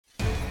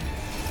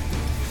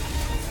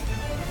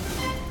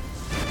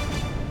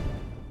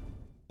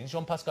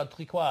Jean-Pascal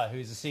Tricoire, who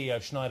is the CEO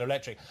of Schneider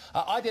Electric.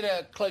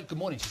 Good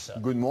morning to you, sir.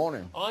 Good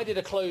morning. I did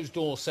a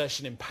closed-door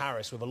session in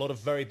Paris with a lot of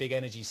very big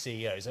energy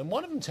CEOs, and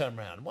one of them turned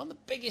around, one of the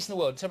biggest in the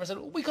world, turned around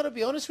and said, we've got to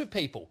be honest with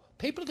people.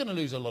 People are going to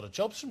lose a lot of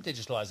jobs from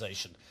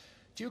digitalisation.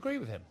 Do you agree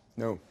with him?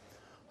 No,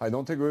 I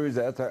don't agree with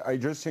that. I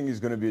just think it's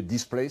going to be a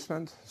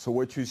displacement. So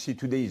what you see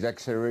today is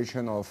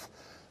acceleration of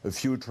a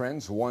few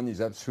trends. One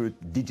is absolute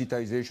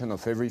digitization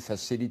of every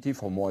facility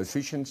for more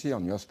efficiency,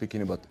 and you're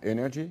speaking about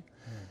energy.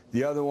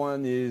 The other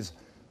one is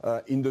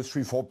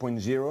Industry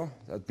 4.0.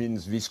 That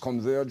means this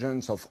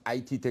convergence of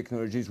IT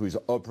technologies with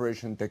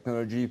operation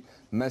technology,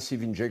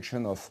 massive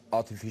injection of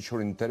artificial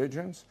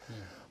intelligence.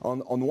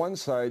 On one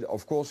side,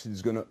 of course,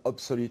 it's going to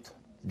obsolete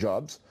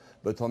jobs,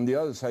 but on the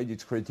other side,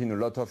 it's creating a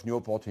lot of new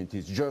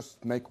opportunities.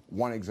 Just make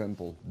one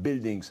example.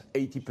 Buildings,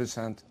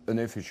 80%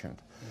 inefficient.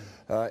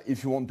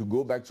 If you want to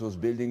go back to those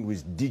buildings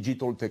with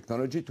digital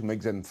technology to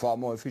make them far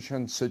more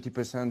efficient, 30%,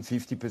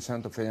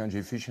 50% of energy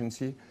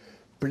efficiency,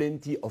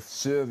 plenty of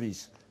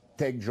service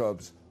tech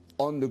jobs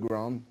on the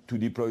ground to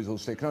deploy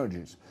those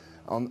technologies.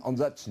 And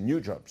that's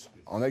new jobs.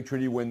 And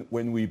actually,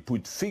 when we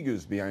put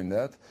figures behind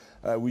that,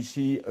 we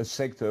see a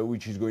sector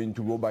which is going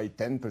to grow by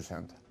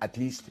 10%, at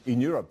least in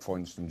Europe, for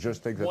instance.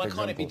 Just take that example.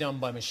 Why can't it be done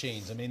by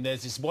machines? I mean,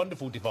 there's this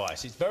wonderful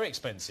device. It's very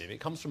expensive. It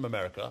comes from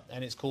America,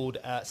 and it's called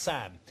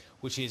SAM,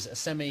 which is a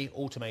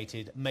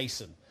semi-automated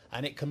mason.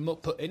 And it can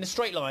put in a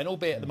straight line,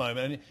 albeit at the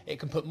moment, and it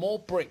can put more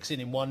bricks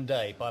in one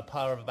day by a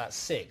power of about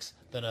 6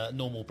 than a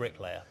normal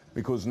bricklayer.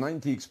 Because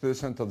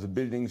 90% of the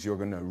buildings you're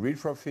going to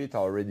retrofit are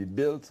already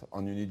built,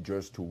 and you need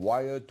just to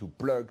wire, to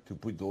plug, to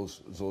put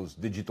those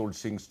digital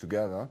things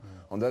together.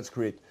 And that's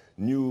create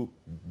new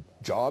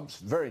jobs,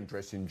 very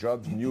interesting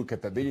jobs, new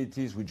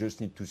capabilities. We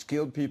just need to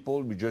skill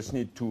people. We just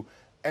need to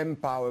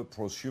empower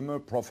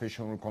prosumer,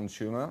 professional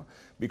consumer,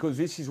 because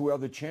this is where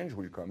the change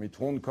will come. It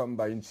won't come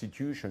by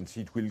institutions.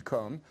 It will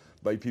come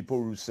by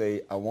people who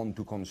say, I want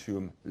to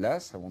consume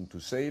less, I want to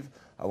save,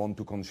 I want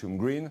to consume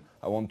green,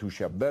 I want to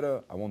share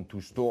better, I want to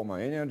store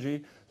my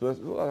energy. So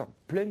there are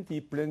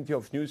plenty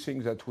of new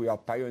things that we are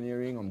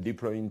pioneering and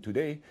deploying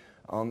today,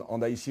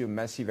 and I see a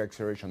massive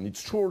acceleration.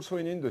 It's true also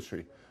in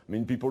industry. I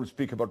mean, people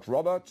speak about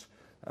robots,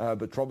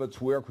 but robots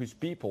work with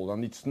people,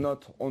 and it's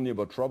not only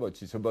about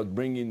robots, it's about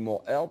bringing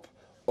more help,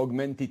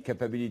 augmented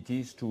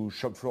capabilities to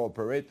shop floor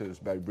operators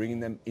by bringing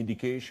them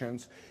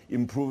indications,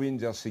 improving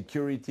their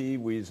security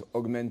with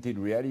augmented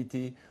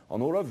reality,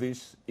 and all of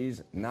this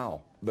is now.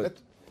 But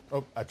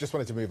I just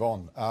wanted to move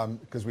on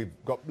because we've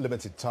got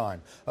limited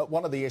time.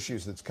 One of the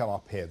issues that's come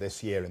up here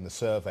this year in the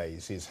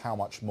surveys is how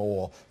much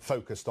more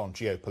focused on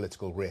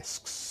geopolitical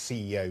risks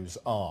CEOs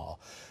are.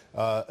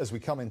 As we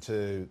come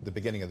into the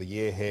beginning of the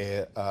year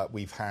here,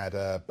 we've had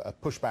a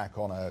pushback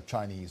on a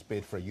Chinese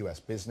bid for a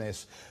US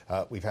business.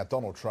 We've had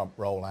Donald Trump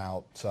roll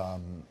out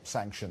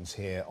sanctions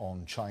here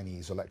on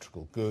Chinese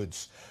electrical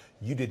goods.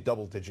 You did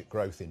double-digit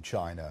growth in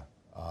China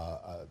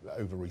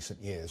over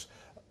recent years.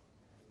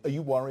 Are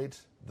you worried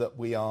that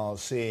we are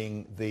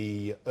seeing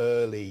the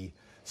early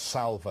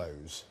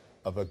salvos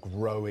of a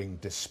growing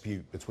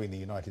dispute between the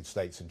United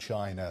States and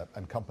China,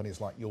 and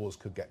companies like yours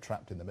could get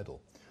trapped in the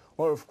middle?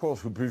 Well, of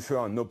course, we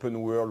prefer an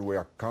open world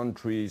where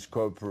countries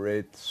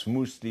cooperate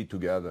smoothly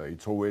together.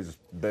 It's always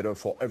better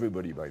for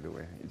everybody, by the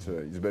way.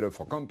 It's better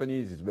for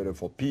companies, it's better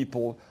for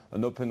people.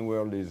 An open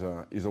world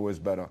is always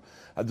better.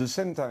 At the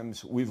same time,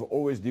 we've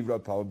always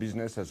developed our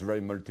business as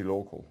very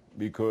multi-local,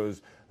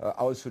 because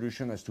our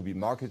solution has to be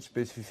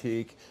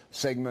market-specific,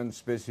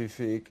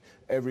 segment-specific.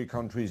 Every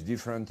country is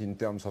different in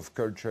terms of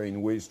culture,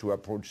 in ways to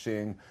approach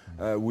things.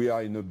 We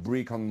are in a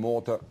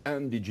brick-and-mortar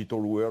and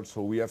digital world,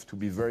 so we have to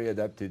be very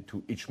adapted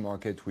to each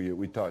market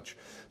we touch.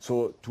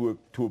 So to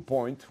a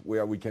point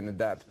where we can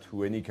adapt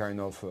to any kind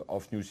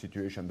of new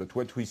situation. But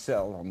what we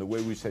sell and the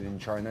way we sell in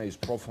China is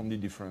profoundly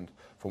different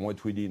from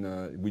what we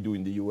do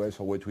in the US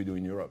or what we do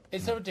in Europe.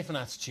 Is there a different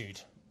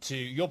attitude?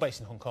 You're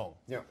based in Hong Kong.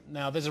 Yeah.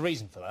 Now, there's a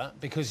reason for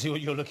that, because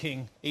you're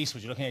looking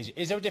eastwards, you're looking Asia.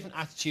 Is there a different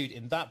attitude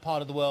in that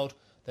part of the world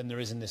than there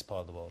is in this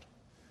part of the world?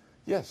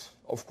 Yes,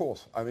 of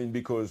course. I mean,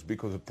 because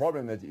the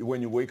problem is that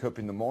when you wake up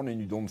in the morning,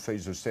 you don't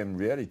face the same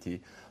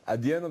reality.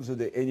 At the end of the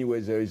day, anyway,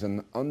 there is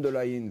an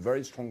underlying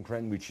very strong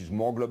trend, which is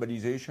more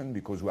globalization,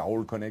 because we are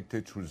all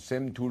connected through the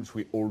same tools.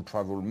 We all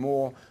travel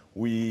more.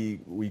 We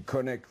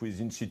connect with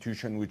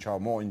institutions which are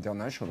more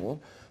international.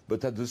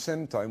 But at the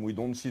same time, we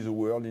don't see the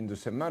world in the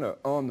same manner.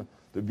 And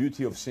the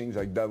beauty of things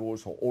like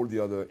Davos or all the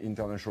other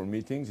international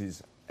meetings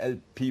is help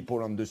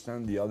people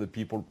understand the other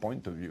people's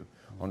point of view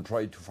and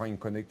try to find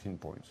connecting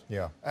points.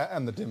 Yeah,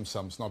 and the dim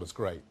sum's not as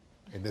great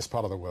in this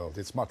part of the world.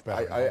 It's much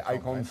better. I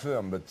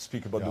confirm, but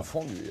speak about the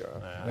fondue.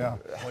 Yeah.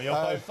 Well, you're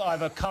both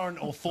either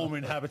current or former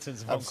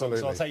inhabitants of Hong Kong,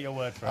 so I'll take your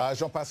word for it.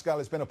 Jean-Pascal,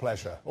 it's been a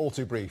pleasure. All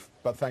too brief,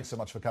 but thanks so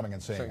much for coming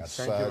and seeing us.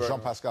 Thank you.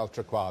 Jean-Pascal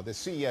Tricoire, the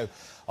CEO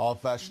of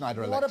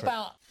Schneider Electric.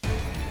 What about...